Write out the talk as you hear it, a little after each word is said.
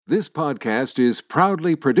This podcast is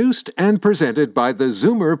proudly produced and presented by the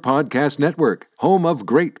Zoomer Podcast Network, home of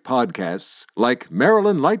great podcasts like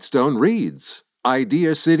Marilyn Lightstone Reads,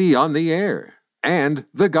 Idea City on the Air, and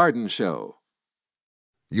The Garden Show.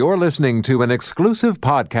 You're listening to an exclusive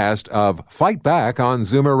podcast of Fight Back on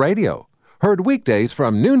Zoomer Radio, heard weekdays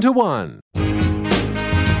from noon to 1.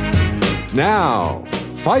 Now,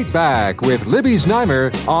 Fight Back with Libby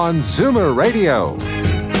Znaimer on Zoomer Radio.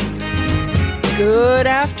 Good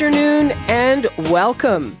afternoon and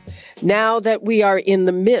welcome. Now that we are in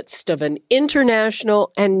the midst of an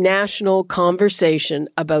international and national conversation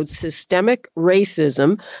about systemic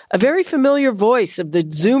racism, a very familiar voice of the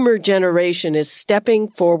Zoomer generation is stepping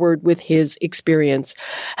forward with his experience.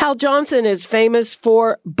 Hal Johnson is famous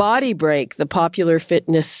for Body Break, the popular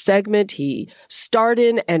fitness segment he starred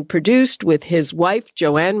in and produced with his wife,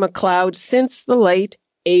 Joanne McLeod, since the late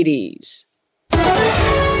 80s.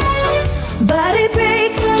 Body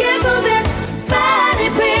break, get moving. Body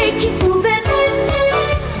break, keep moving.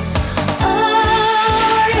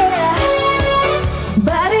 Oh, yeah.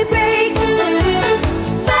 Body break,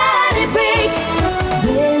 body break.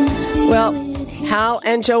 Well, Hal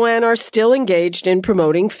and Joanne are still engaged in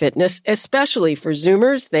promoting fitness, especially for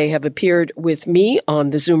Zoomers. They have appeared with me on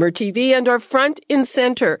the Zoomer TV and are front and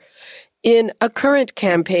center in a current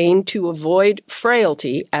campaign to avoid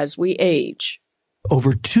frailty as we age.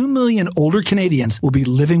 Over 2 million older Canadians will be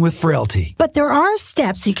living with frailty. But there are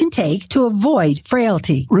steps you can take to avoid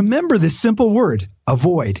frailty. Remember this simple word,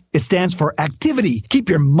 avoid. It stands for activity. Keep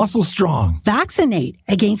your muscles strong. Vaccinate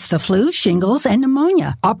against the flu, shingles, and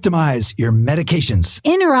pneumonia. Optimize your medications.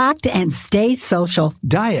 Interact and stay social.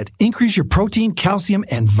 Diet. Increase your protein, calcium,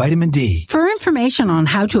 and vitamin D. For information on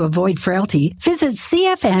how to avoid frailty, visit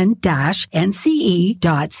cfn-nce.ca.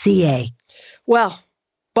 Well,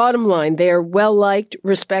 bottom line, they are well-liked,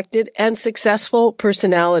 respected, and successful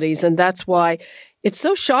personalities, and that's why it's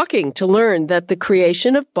so shocking to learn that the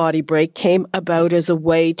creation of Body Break came about as a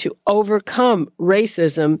way to overcome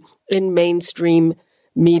racism in mainstream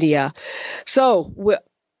media. So,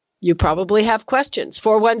 you probably have questions.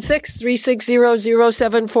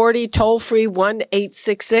 416-360-0740, toll-free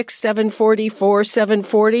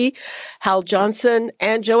 1-866-740-4740. Hal Johnson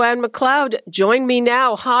and Joanne McLeod join me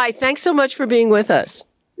now. Hi, thanks so much for being with us.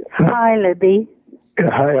 Hi, Libby.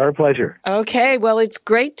 Hi, our pleasure. Okay, well, it's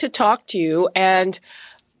great to talk to you. And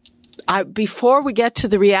before we get to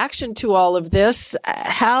the reaction to all of this,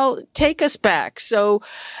 Hal, take us back. So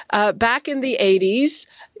back in the 80s,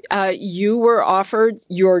 you were offered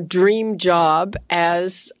your dream job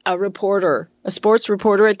as a reporter, a sports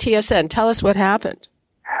reporter at TSN. Tell us what happened.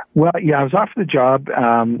 Well, yeah, I was offered the job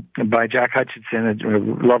by Jack Hutchinson, a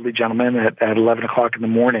lovely gentleman, at 11 o'clock in the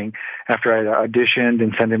morning after I auditioned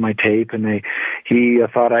and sent in my tape. And he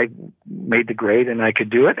thought I made the grade and I could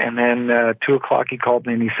do it. And then 2 o'clock he called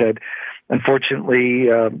me and he said, unfortunately,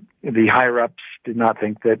 the higher-ups did not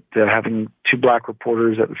think that having two black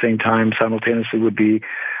reporters at the same time simultaneously would be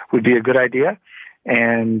a good idea.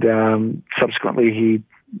 And subsequently,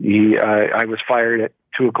 I was fired at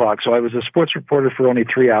 2 o'clock. So I was a sports reporter for only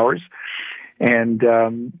 3 hours, and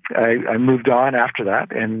I moved on after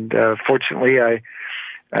that. And fortunately, I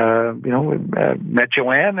met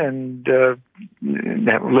Joanne and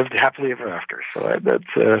lived happily ever after. So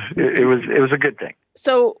it was a good thing.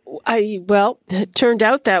 So it turned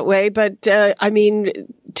out that way. But I mean,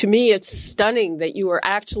 to me, it's stunning that you were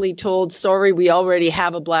actually told, "Sorry, we already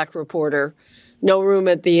have a black reporter. No room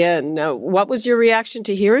at the end." What was your reaction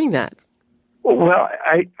to hearing that? Well,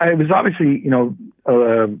 I was obviously,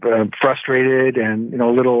 frustrated and, a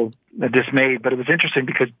little dismayed, but it was interesting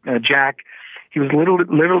because Jack, he was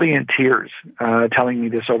literally in tears, telling me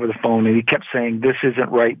this over the phone, and he kept saying, "This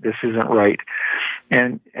isn't right, this isn't right."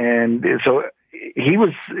 And so he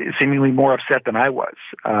was seemingly more upset than I was,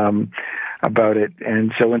 about it.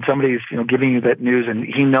 And so when somebody's, giving you that news and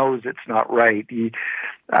he knows it's not right,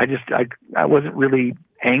 I wasn't really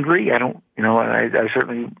angry. I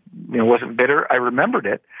certainly, wasn't bitter. I remembered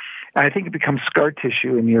it. And I think it becomes scar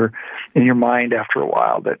tissue in your mind after a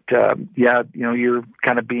while that, you're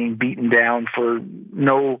kind of being beaten down for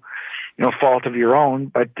no, fault of your own,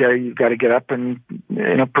 but you've got to get up and,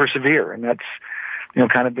 persevere. And that's,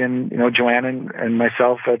 kind of been, Joanne and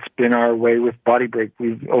myself, that's been our way with Body Break.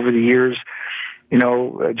 We've, over the years,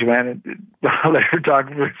 Joanne, I'll let her talk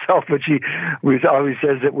for herself, but she always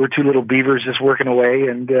says that we're two little beavers just working away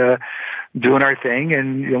and doing our thing,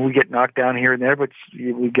 and we get knocked down here and there, but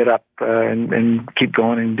we get up and keep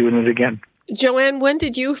going and doing it again. Joanne, when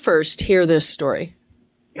did you first hear this story?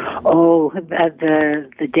 Oh,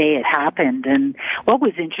 the day it happened. And what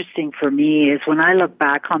was interesting for me is when I look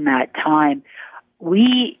back on that time,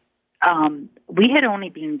 we we had only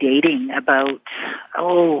been dating about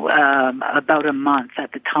a month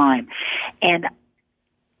at the time. And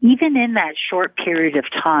even in that short period of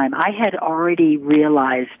time, I had already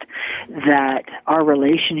realized that our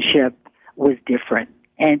relationship was different.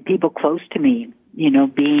 And people close to me,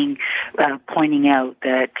 pointing out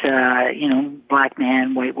that, black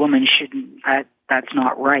man, white woman that's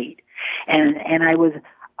not right. And I was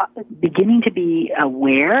beginning to be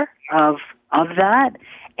aware of that.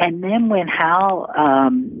 And then when Hal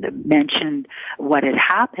mentioned what had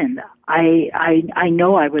happened, I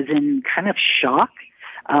know I was in kind of shock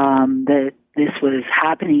that this was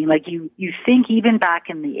happening. Like you think even back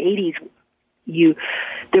in the 80s,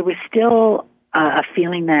 there was still a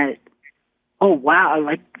feeling that, oh wow,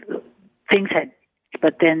 like things had,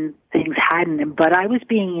 but then things hadn't. But I was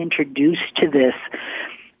being introduced to this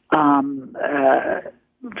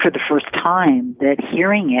for the first time. That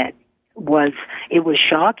hearing it was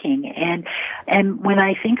shocking. And when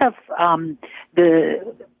I think of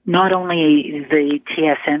not only the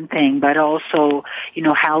TSN thing, but also,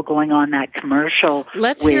 Hal going on that commercial.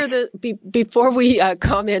 Let's hear before we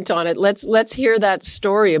comment on it, let's hear that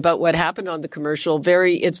story about what happened on the commercial.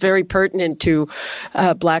 It's very pertinent to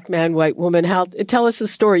Black Man, White Woman. Hal, tell us the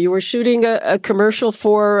story. You were shooting a commercial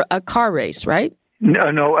for a car race, right?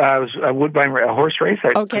 No, it was a Woodbine horse race.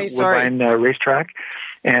 Woodbine racetrack.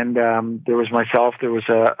 And there was myself, there was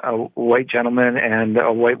a white gentleman and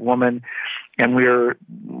a white woman, and we were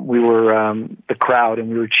the crowd, and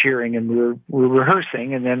we were cheering, and we were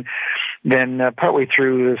rehearsing, and then partway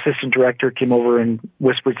through, the assistant director came over and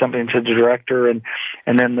whispered something to the director, and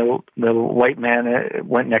then the white man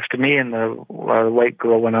went next to me, and the white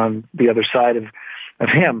girl went on the other side of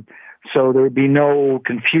him. So there would be no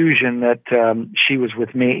confusion that she was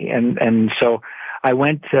with me, and so I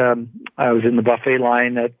went. I was in the buffet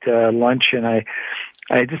line at lunch, and I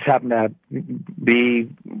just happened to be.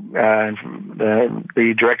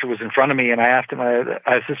 The director was in front of me, and I asked him.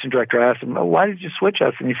 Assistant director asked him, "Why did you switch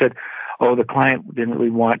us?" And he said, "Oh, the client didn't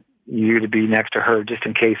really want you to be next to her, just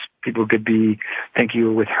in case people could think you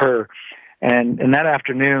were with her." And that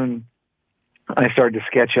afternoon, I started to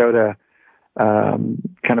sketch out a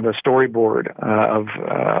kind of a storyboard of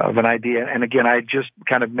an idea. And again, I just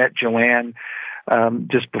kind of met Joanne.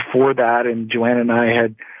 Just before that, and Joanne and I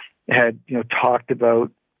had talked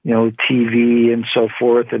about TV and so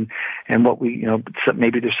forth, and what we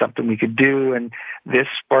maybe there's something we could do, and this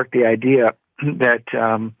sparked the idea that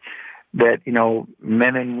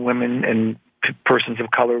men and women and persons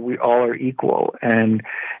of color, we all are equal, and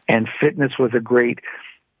fitness was a great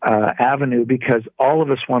avenue, because all of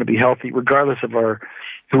us want to be healthy regardless of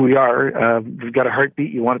who we are. We've got a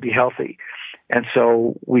heartbeat, you want to be healthy. And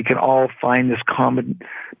so we can all find this common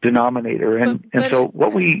denominator. And so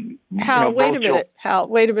what we... Hal, wait a minute.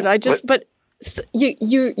 But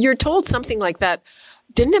you're told something like that.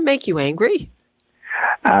 Didn't it make you angry?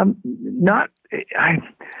 Not...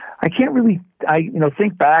 I can't really...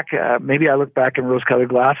 think back. Maybe I look back in rose-colored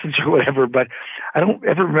glasses or whatever, but I don't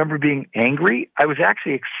ever remember being angry. I was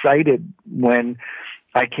actually excited when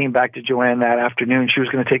I came back to Joanne that afternoon. She was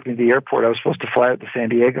going to take me to the airport. I was supposed to fly out to San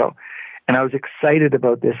Diego. And I was excited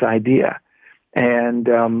about this idea. And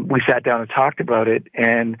we sat down and talked about it,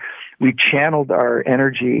 and we channeled our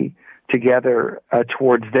energy together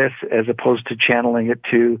towards this, as opposed to channeling it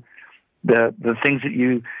to the things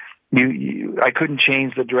that I couldn't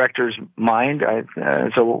change the director's mind,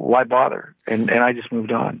 so why bother? And I just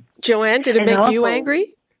moved on. Joanne, did it make you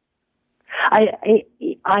angry?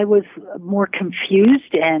 I was more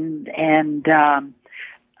confused and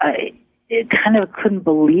I kind of couldn't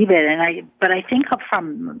believe it, but I think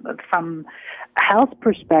from Hal's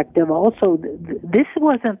perspective also, this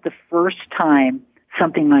wasn't the first time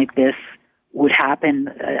something like this would happen.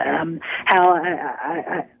 Hal,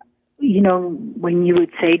 when you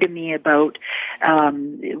would say to me about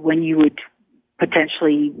when you would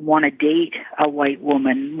potentially want to date a white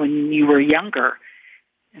woman when you were younger,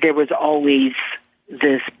 there was always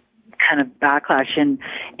this kind of backlash, and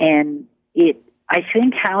I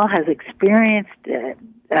think Hal has experienced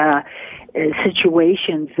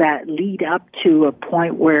situations that lead up to a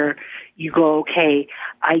point where you go, okay,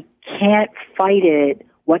 I can't fight it.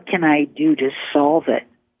 What can I do to solve it?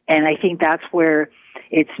 And I think that's where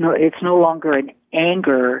it's no longer an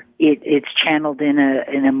anger. It's channeled in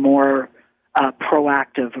a more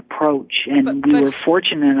proactive approach. And we were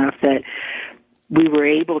fortunate enough that we were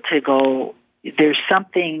able to go, there's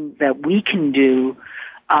something that we can do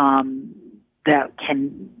that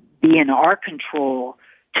can be in our control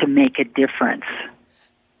to make a difference.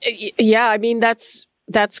 Yeah, I mean, that's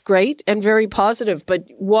that's great and very positive. But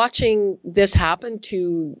watching this happen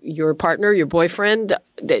to your partner, your boyfriend,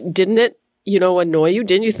 didn't it, annoy you?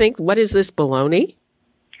 Didn't you think, what is this baloney?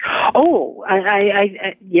 Oh,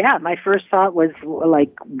 I yeah. My first thought was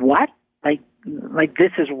like, what? Like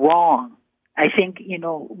this is wrong. I think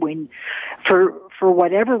when for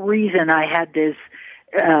whatever reason I had this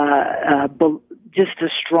just a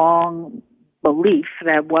strong belief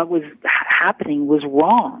that what was happening was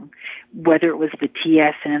wrong, whether it was the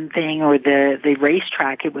TSN thing or the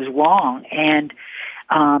racetrack, it was wrong, and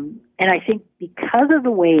I think because of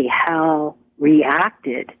the way Hal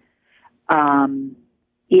reacted,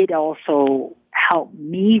 it also helped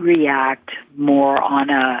me react more on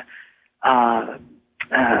a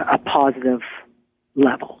positive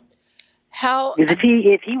level. How? Because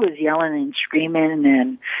if he was yelling and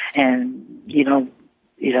screaming and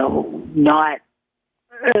not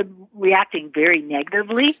reacting very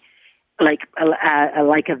negatively, like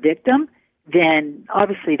a victim, then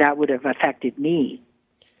obviously that would have affected me.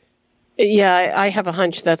 Yeah, I have a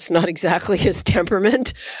hunch that's not exactly his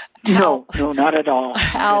temperament. No, not at all.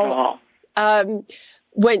 Not at all.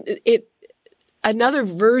 Another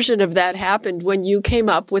version of that happened when you came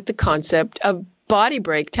up with the concept of Body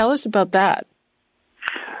Break. Tell us about that.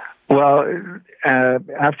 Well,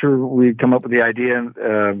 after we come up with the idea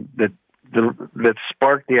that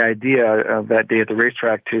sparked the idea of that day at the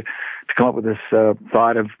racetrack to come up with this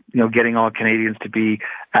thought of getting all Canadians to be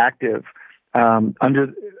active.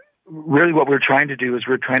 Really, what we're trying to do is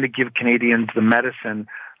we're trying to give Canadians the medicine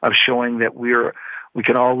of showing that we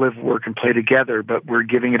can all live, work, and play together, but we're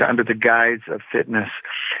giving it under the guise of fitness.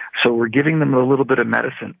 So we're giving them a little bit of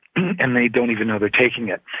medicine, and they don't even know they're taking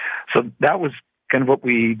it. So that was kind of what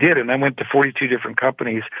we did. And I went to 42 different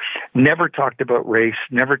companies, never talked about race,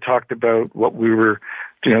 never talked about what we were,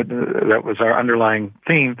 that was our underlying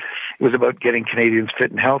theme. It was about getting Canadians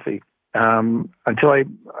fit and healthy. Until I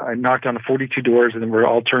knocked on the 42 doors and then were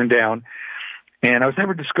all turned down. And I was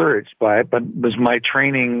never discouraged by it, but it was my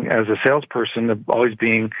training as a salesperson of always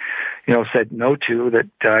being, said no to, that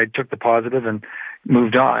I took the positive and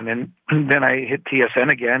moved on. And then I hit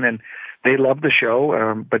TSN again, and they loved the show,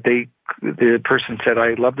 but the person said,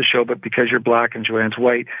 I love the show, but because you're black and Joanne's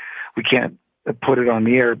white, we can't put it on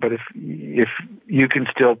the air. But if you can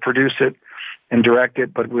still produce it and direct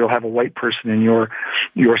it, but we'll have a white person in your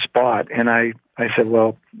spot. And I said,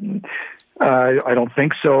 well, I don't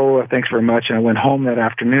think so. Thanks very much. And I went home that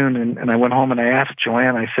afternoon, and I went home and I asked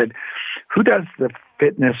Joanne, I said, who does the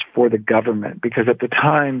fitness for the government? Because at the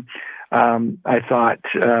time, I thought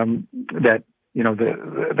that,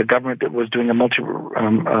 the government that was doing a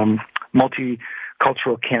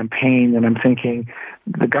multicultural campaign, and I'm thinking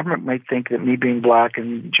the government might think that me being black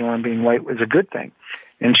and Joanne being white was a good thing.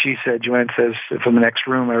 And Joanne says from the next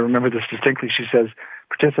room, I remember this distinctly, she says,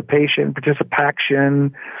 participation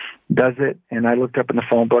does it. And I looked up in the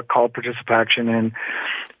phone book, called Participation, and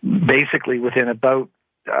basically within about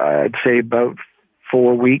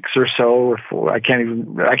 4 weeks or so, I can't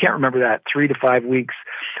remember that, 3 to 5 weeks,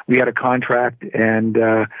 we had a contract and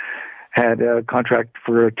had a contract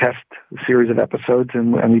for a test series of episodes,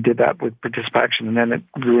 and we did that with Participation, and then it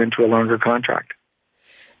grew into a longer contract.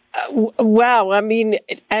 Wow. I mean,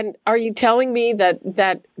 and are you telling me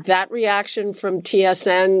that reaction from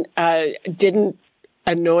TSN didn't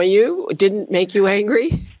annoy you? Didn't make you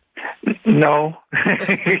angry? No.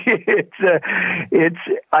 It's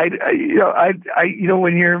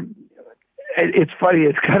funny.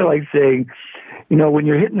 It's kind of like saying, when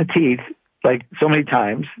you're hitting the teeth, like so many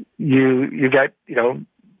times, you got, 2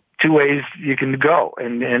 ways you can go.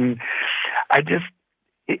 And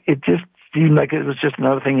it just seemed like it was just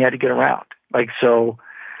another thing you had to get around. Like, so,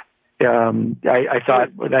 I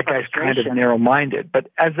thought, well, that guy's kind of narrow-minded. But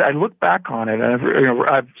as I look back on it, and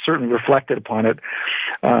I've certainly reflected upon it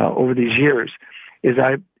over these years, is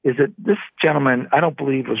that this gentleman, I don't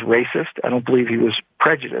believe was racist. I don't believe he was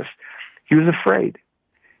prejudiced. He was afraid.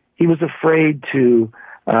 He was afraid to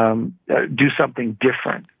do something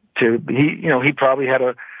different. He probably had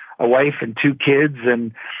a wife and 2 kids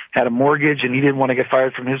and had a mortgage, and he didn't want to get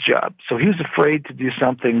fired from his job. So he was afraid to do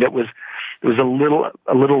something that was a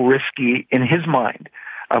little risky in his mind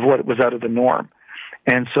of what was out of the norm.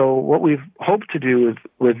 And so what we've hoped to do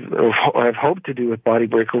have hoped to do with Body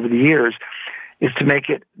Break over the years is to make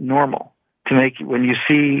it normal, to make when you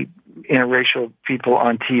see interracial people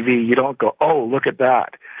on TV, you don't go, oh, look at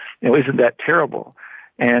that. Isn't that terrible?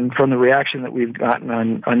 And from the reaction that we've gotten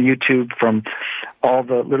on YouTube from all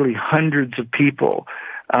the literally hundreds of people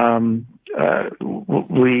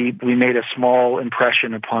we made a small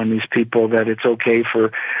impression upon these people that it's okay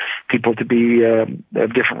for people to be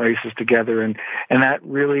of different races together, and that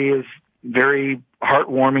really is very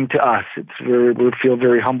heartwarming to us. We feel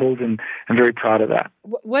very humbled and very proud of that.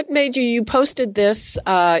 What made you posted this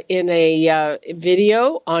in a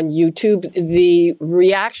video on YouTube? The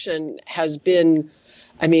reaction has been,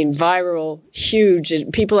 viral, huge.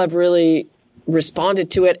 People have really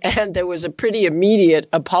responded to it, and there was a pretty immediate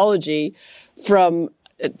apology from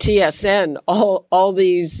TSN all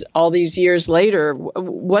these years later.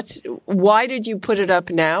 Why did you put it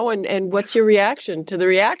up now, and what's your reaction to the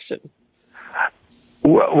reaction?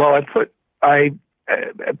 Well,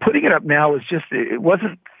 putting it up now was just, it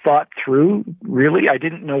wasn't thought through, really. I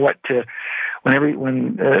didn't know what to,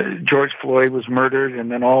 when George Floyd was murdered,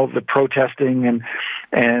 and then all the protesting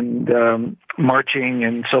and marching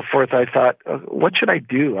and so forth, I thought, what should I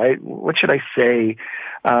do? What should I say?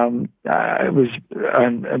 It was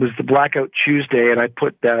the Blackout Tuesday, and I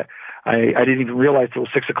put that, I didn't even realize it was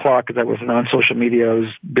 6:00 because I wasn't on social media. I was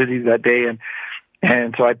busy that day,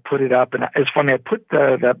 and so I put it up, and it's funny, I put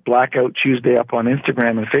that Blackout Tuesday up on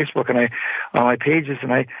Instagram and Facebook and on my pages,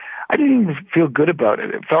 and I didn't even feel good about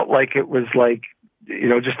it. It felt like it was like,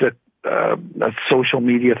 just a social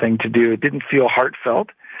media thing to do. It didn't feel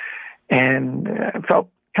heartfelt, and I felt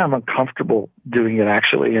kind of uncomfortable doing it,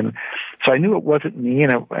 actually. And so I knew it wasn't me,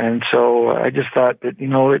 and so I just thought that,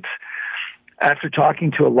 it's, after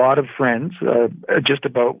talking to a lot of friends, just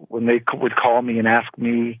about when they would call me and ask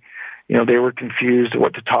me, they were confused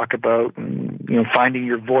what to talk about, and, finding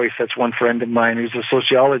your voice. That's one friend of mine who's a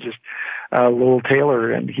sociologist, Lowell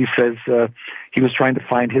Taylor, and he says he was trying to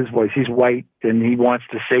find his voice. He's white, and he wants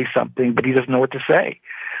to say something, but he doesn't know what to say.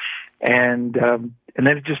 And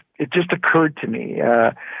then it just occurred to me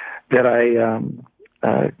that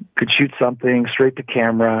I could shoot something straight to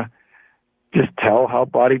camera, just tell how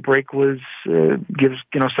Body Break was, gives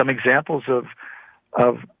some examples of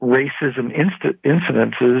racism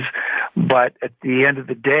incidences, but at the end of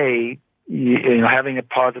the day, having a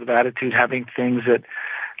positive attitude, having things that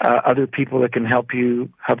other people that can help you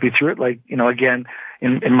through it. Like, again,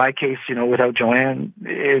 in my case, without Joanne,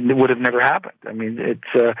 it would have never happened.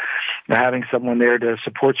 It's having someone there to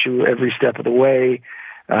support you every step of the way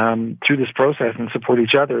through this process and support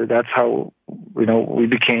each other. That's how we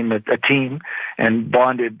became a team and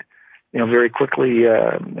bonded very quickly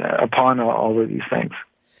upon all of these things.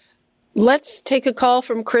 Let's take a call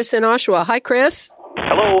from Chris in Oshawa. Hi, Chris.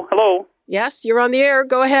 Hello. Yes, you're on the air.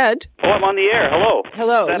 Go ahead. Oh, I'm on the air. Hello.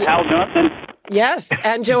 Hello. Is that Hal Johnson? Yes,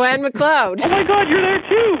 and Joanne McLeod. Oh my God, you're there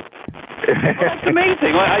too. That's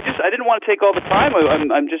amazing. Well, I didn't want to take all the time.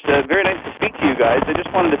 I'm just very nice to speak to you guys. I just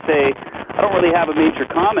wanted to say I don't really have a major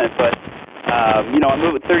comment, but I'm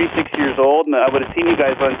 36 years old, and I would have seen you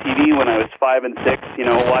guys on TV when I was 5 and 6.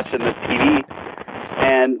 Watching this TV,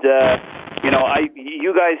 and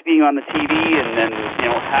you guys being on the TV, and then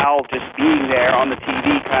Hal just being there on the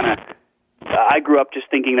TV, kind of. I grew up just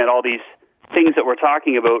thinking that all these things that we're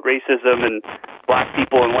talking about, racism and black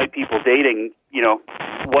people and white people dating,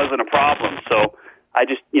 wasn't a problem. So I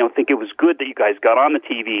just, think it was good that you guys got on the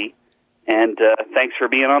TV, and thanks for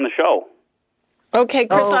being on the show. Okay,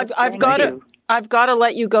 Chris, I've got to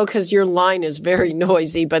let you go because your line is very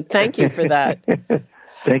noisy, but thank you for that.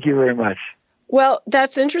 Thank you very much. Well,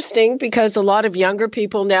 that's interesting because a lot of younger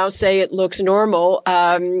people now say it looks normal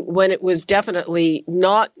when it was definitely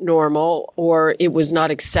not normal, or it was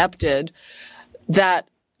not accepted. That,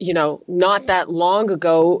 not that long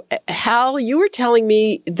ago. Hal, you were telling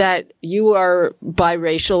me that you are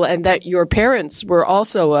biracial and that your parents were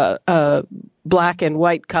also a black and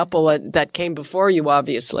white couple that came before you,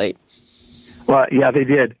 obviously. Well, yeah, they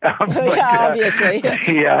did. Obviously.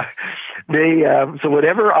 Yeah. They so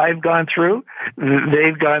whatever I've gone through,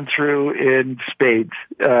 they've gone through in spades.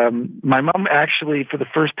 My mom actually, for the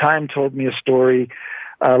first time, told me a story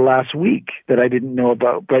last week that I didn't know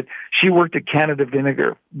about. But she worked at Canada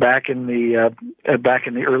Vinegar back in the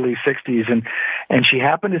early '60s, and she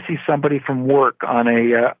happened to see somebody from work on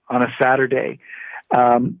a Saturday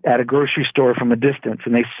at a grocery store from a distance,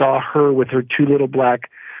 and they saw her with her two little black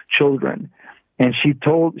children. And she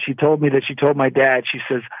told me that she told my dad, she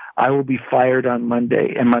says, I will be fired on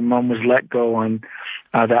Monday. And my mom was let go on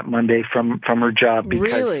that Monday from her job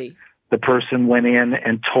because the person went in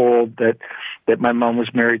and told that my mom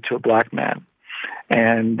was married to a black man.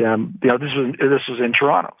 And, this was in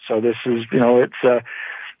Toronto. So this is,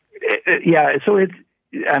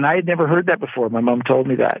 and I had never heard that before. My mom told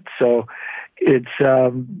me that. So and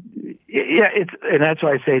that's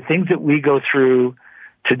why I say things that we go through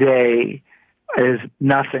today is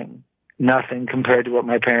nothing, nothing compared to what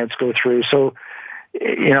my parents go through. So,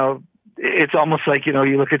 it's almost like, you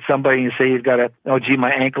look at somebody and you say you've got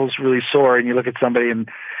my ankle's really sore, and you look at somebody and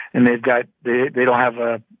they don't have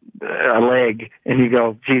a leg, and you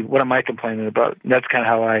go, gee, what am I complaining about? And that's kind of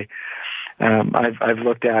how I've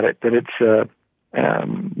looked at it, that it's,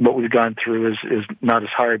 what we've gone through is not as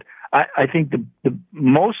hard. I think the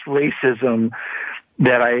most racism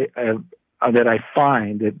that I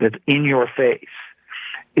find that's in your face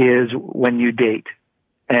is when you date,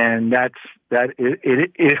 and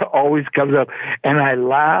it always comes up, and I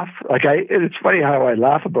laugh. It's funny how I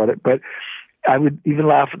laugh about it, but I would even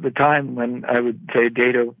laugh at the time when I would say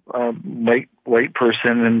date a white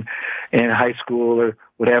person in high school or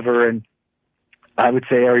whatever, and I would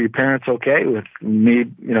say, "Are your parents okay with me?"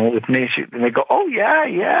 With me, and they go, "Oh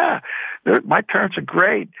yeah, my parents are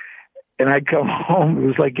great." And I'd come home. It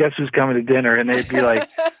was like, "Guess who's coming to dinner?" And they'd be like,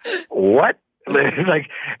 "What?"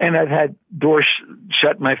 And I've had doors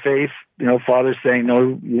shut in my face. Father saying,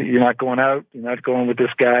 "No, you're not going out. You're not going with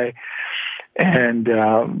this guy." And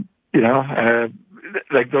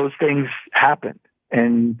those things happen.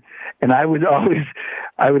 And I would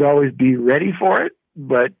always be ready for it,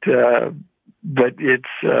 but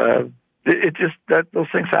it's just that those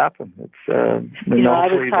things happen. I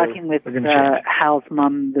was talking with Hal's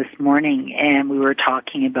mom this morning, and we were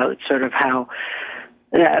talking about sort of how,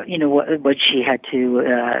 what she had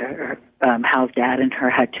to, Hal's dad and her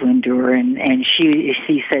had to endure, and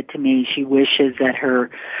she said to me she wishes that her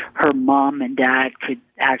mom and dad could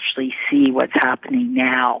actually see what's happening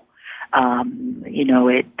now,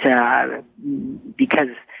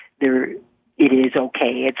 because it is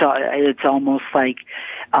okay. It's almost like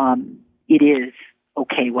it is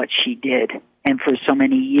okay what she did, and for so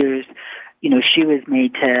many years, she was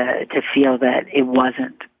made to feel that it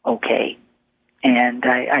wasn't okay. And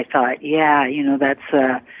I thought,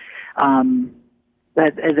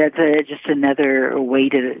 that's just another way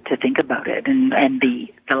to think about it, and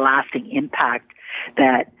the lasting impact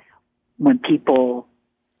that when people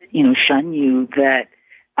shun you, that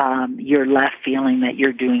you're left feeling that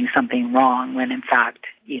you're doing something wrong when in fact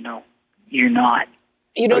you're not.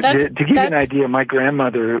 To give you an idea, my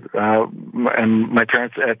grandmother and my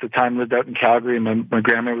parents at the time lived out in Calgary, and my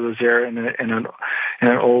grandmother was there in an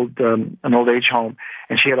old age home,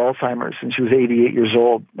 and she had Alzheimer's, and she was 88 years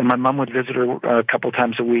old. And my mom would visit her a couple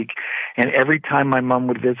times a week, and every time my mom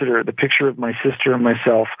would visit her, the picture of my sister and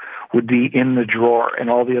myself would be in the drawer, and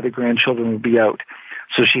all the other grandchildren would be out.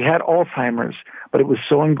 So she had Alzheimer's, but it was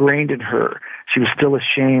so ingrained in her, she was still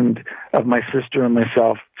ashamed of my sister and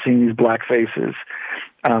myself seeing these black faces,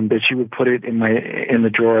 that she would put it in the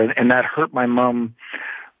drawer, and that hurt my mom's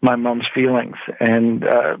feelings. And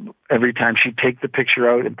every time she'd take the picture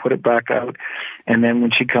out and put it back out, and then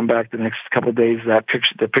when she'd come back the next couple of days,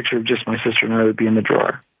 the picture of just my sister and I would be in the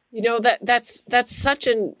drawer. That's such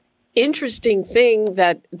an interesting thing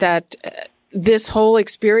that this whole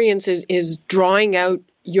experience is drawing out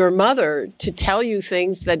your mother to tell you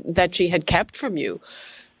things that she had kept from you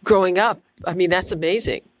growing up. I mean, that's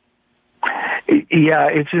amazing. Yeah,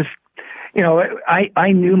 it's just,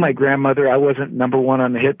 I knew my grandmother. I wasn't number one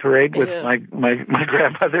on the hit parade with my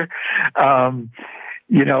grandmother,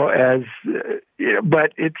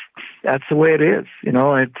 but that's the way it is,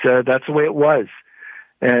 that's the way it was,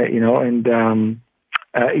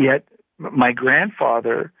 yet my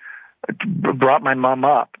grandfather brought my mom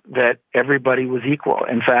up that everybody was equal.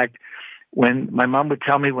 In fact, when my mom would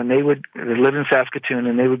tell me when they live in Saskatoon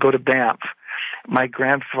and they would go to Banff, my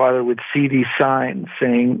grandfather would see these signs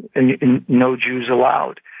saying "No Jews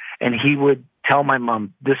allowed," and he would tell my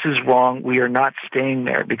mom, "This is wrong. We are not staying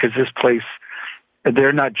there because this place,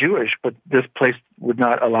 they're not Jewish, but this place would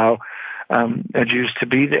not allow Jews to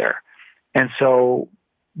be there." And so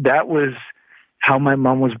that was how my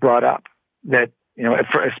mom was brought up. That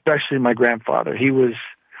especially my grandfather, he was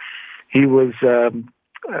from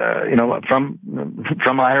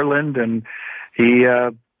Ireland, and he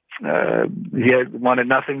had wanted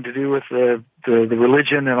nothing to do with the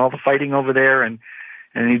religion and all the fighting over there, and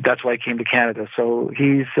that's why he came to Canada. So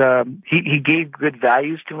he gave good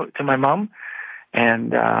values to my mom,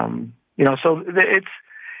 and so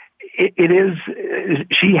it is.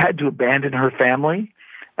 She had to abandon her family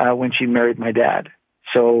when she married my dad.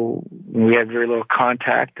 So we had very little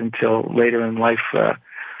contact until later in life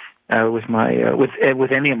with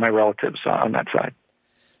any of my relatives on that side.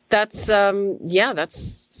 That's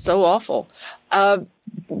that's so awful.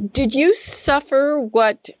 Did you suffer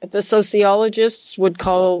what the sociologists would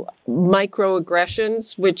call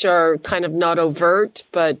microaggressions, which are kind of not overt,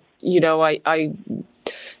 but I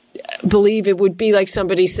believe it would be like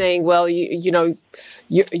somebody saying, well,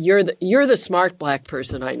 you're the smart black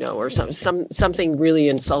person I know, or something really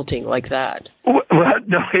insulting like that. Well,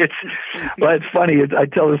 no, it's funny. I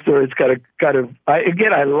tell the story. It's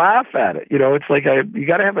I laugh at it. It's like you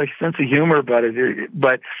got to have a sense of humor about it.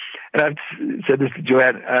 But, and I've said this to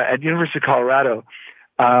Joanne, at University of Colorado,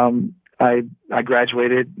 I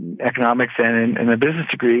graduated economics and a business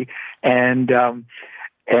degree, and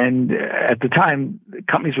at the time,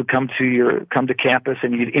 companies would come to campus,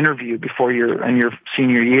 and you'd interview before your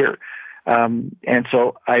senior year. And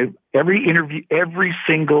so every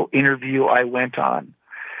single interview I went on,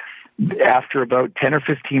 after about 10 or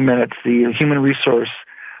 15 minutes, the human resource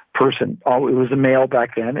person, it was a male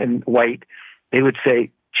back then and white, they would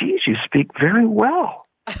say, "Geez, you speak very well."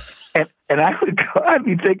 and I'd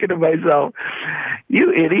be thinking to myself,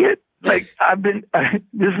 "You idiot. Like I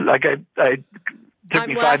took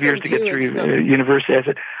me 5 years to get through university." I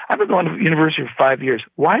said, "I've been going to university for 5 years.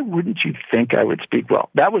 Why wouldn't you think I would speak well?"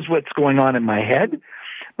 That was what's going on in my head.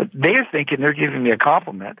 But they're thinking they're giving me a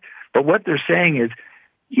compliment. But what they're saying is,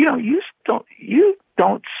 you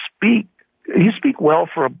speak well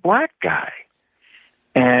for a black guy.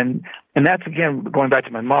 And that's, again, going back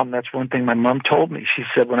to my mom, that's one thing my mom told me. She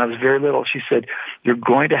said when I was very little, she said, "You're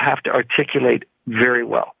going to have to articulate very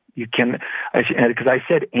well. You can," because I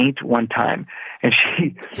said "ain't" one time, and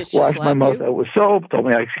she washed my mouth out with soap, told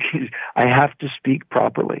me I have to speak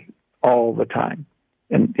properly all the time.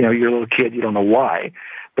 And, you're a little kid, you don't know why,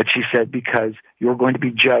 but she said, because you're going to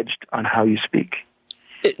be judged on how you speak.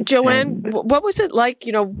 Joanne, what was it like,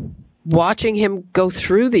 watching him go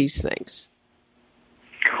through these things?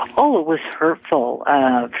 Oh, it was hurtful,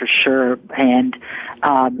 for sure. And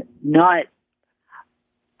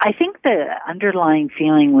I think the underlying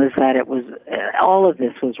feeling was that it was all of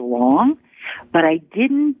this was wrong, but I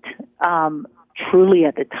didn't truly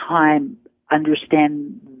at the time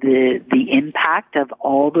understand the impact of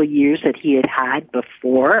all the years that he had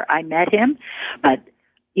before I met him. But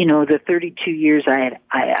the 32 years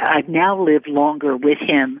I've now lived longer with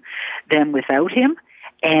him than without him,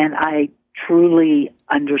 and I truly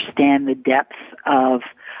understand the depths of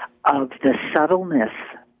the subtleness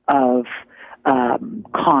of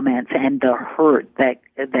comments and the hurt that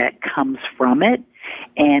comes from it,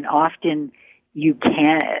 and often you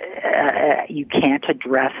can't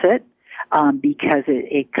address it because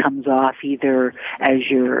it comes off either as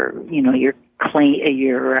you're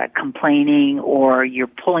complaining or you're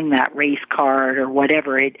pulling that race card or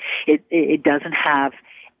whatever. It doesn't have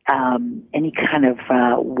any kind of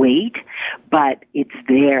weight, but it's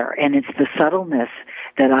there, and it's the subtleness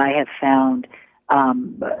that I have found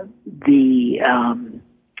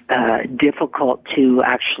difficult to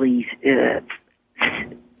actually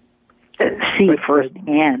see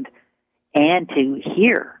firsthand and to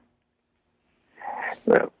hear.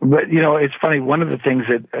 But it's funny. One of the things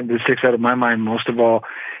that sticks out of my mind most of all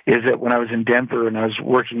is that when I was in Denver and I was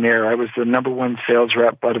working there, I was the number one sales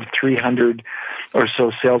rep out of 300 or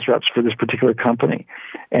so sales reps for this particular company,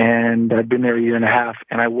 and I'd been there a year and a half,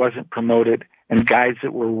 and I wasn't promoted. And guys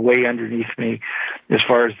that were way underneath me, as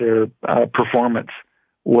far as their performance,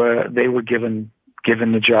 they were given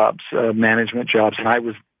the jobs, management jobs, and I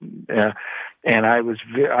was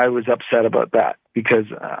upset about that because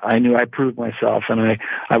I knew I proved myself, and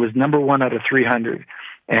I was number one out of 300,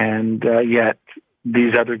 and yet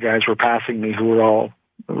these other guys were passing me who were all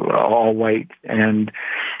white, and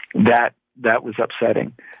that was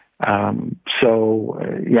upsetting.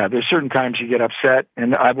 There's certain times you get upset,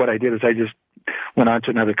 and what I did is I just went on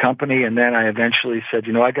to another company, and then I eventually said,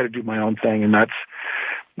 I got to do my own thing, and that's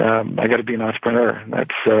I got to be an entrepreneur.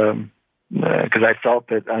 That's because I felt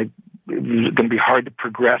that it was going to be hard to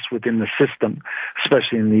progress within the system,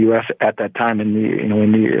 especially in the U.S. at that time in the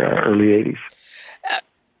early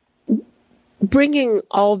 80s. Bringing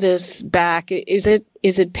all this back, is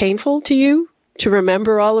it painful to you to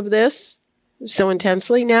remember all of this so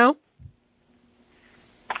intensely now?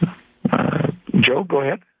 Joe, go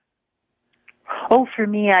ahead. Oh, for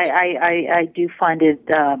me, I do find it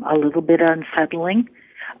a little bit unsettling.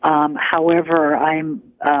 However, I'm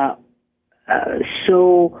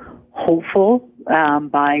so hopeful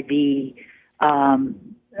by the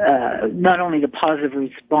not only the positive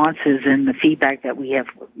responses and the feedback that we have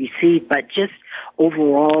received, but just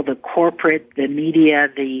overall the media,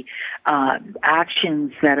 the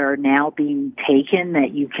actions that are now being taken,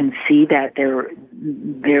 that you can see that there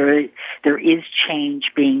is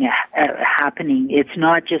change being happening. It's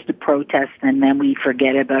not just a protest and then we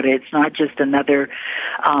forget about it. It's not just another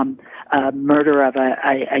murder of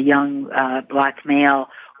a young black male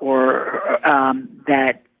or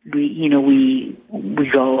that we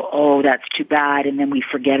go, oh, that's too bad, and then we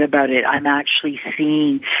forget about it. I'm actually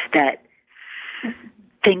seeing that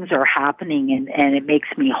things are happening, and it makes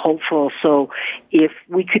me hopeful. So if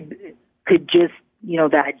we could just,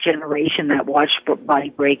 that generation that watched Body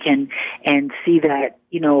Break and see that,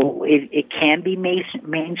 it can be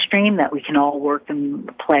mainstream, that we can all work and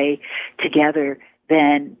play together,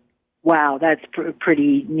 then wow, that's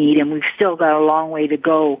pretty neat. And we've still got a long way to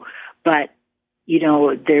go, but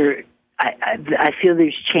I feel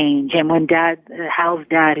there's change. And when Hal's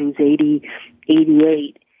dad, who's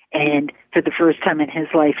 88, and for the first time in his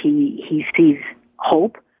life, he sees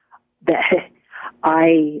hope, that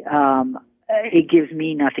it gives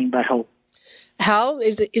me nothing but hope. Hal,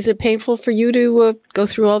 is it painful for you to go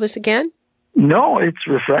through all this again? No, it's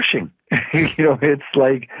refreshing. It's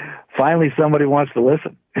like finally somebody wants to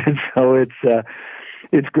listen, and so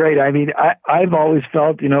it's great. I mean, I've always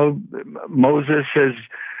felt, Moses has.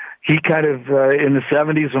 He kind of, in the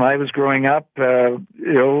 70s when I was growing up, Jail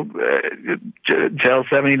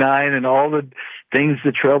 79 and all the things,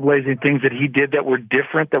 the trailblazing things that he did that were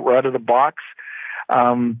different, that were out of the box,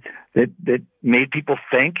 that made people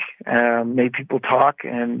think, made people talk,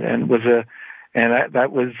 that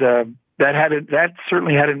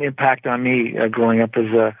certainly had an impact on me growing up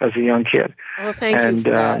as a young kid. Well, thank you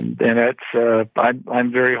for that. And it's,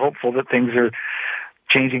 I'm very hopeful that things are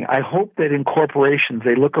changing. I hope that in corporations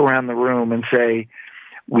they look around the room and say,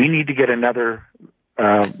 we need to get another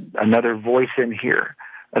voice in here,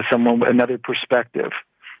 another perspective,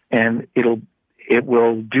 and it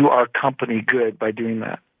will do our company good by doing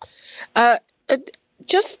that.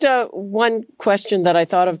 Just one question that I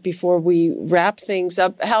thought of before we wrap things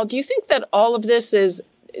up. Hal, do you think that all of this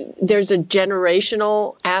there's a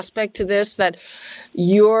generational aspect to this, that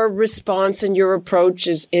your response and your approach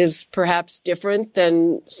is perhaps different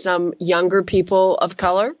than some younger people of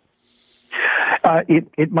color?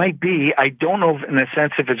 It might be. I don't know in a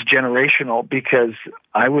sense if it's generational, because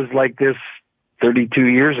I was like this 32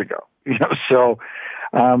 years ago. So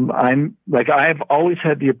I've always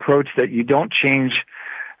had the approach that you don't change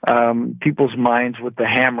people's minds with the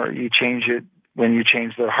hammer. You change it when you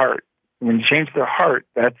change their heart. When you change their heart,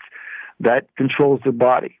 that controls their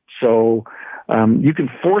body. So you can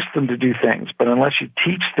force them to do things, but unless you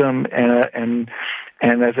teach them, and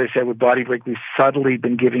as I said with Body Break, we've subtly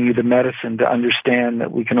been giving you the medicine to understand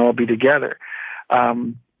that we can all be together.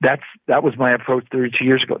 That was my approach 32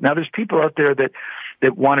 years ago. Now there's people out there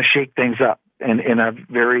that want to shake things up in a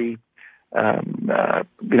very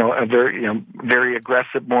very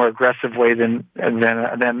aggressive, more aggressive way than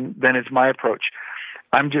is my approach.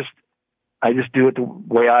 I just do it the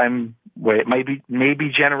way it may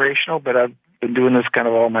be generational, but I've been doing this kind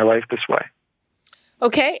of all my life this way.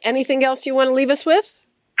 Okay. Anything else you want to leave us with?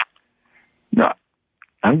 No,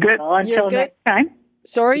 I'm good. Well, until next time.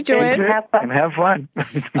 Sorry, Joanne. Have fun.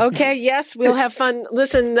 Okay. Yes, we'll have fun.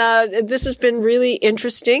 Listen, this has been really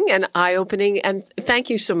interesting and eye-opening, and thank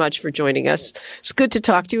you so much for joining us. It's good to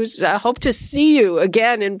talk to you. I hope to see you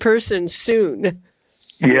again in person soon.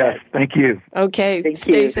 Yes, thank you. Okay,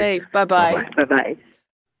 stay safe. Bye-bye. Bye-bye.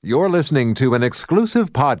 You're listening to an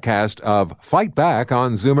exclusive podcast of Fight Back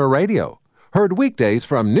on Zoomer Radio. Heard weekdays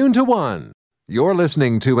from noon to 1. You're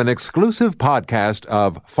listening to an exclusive podcast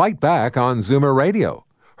of Fight Back on Zoomer Radio.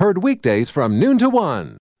 Heard weekdays from noon to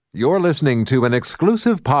 1. You're listening to an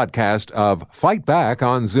exclusive podcast of Fight Back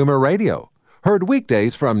on Zoomer Radio. Heard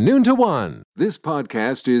weekdays from noon to 1. This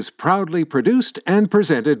podcast is proudly produced and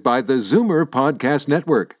presented by the Zoomer Podcast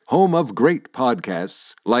Network, home of great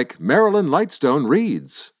podcasts like Marilyn Lightstone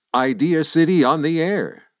Reads, Idea City on the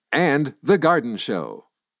Air, and The Garden Show.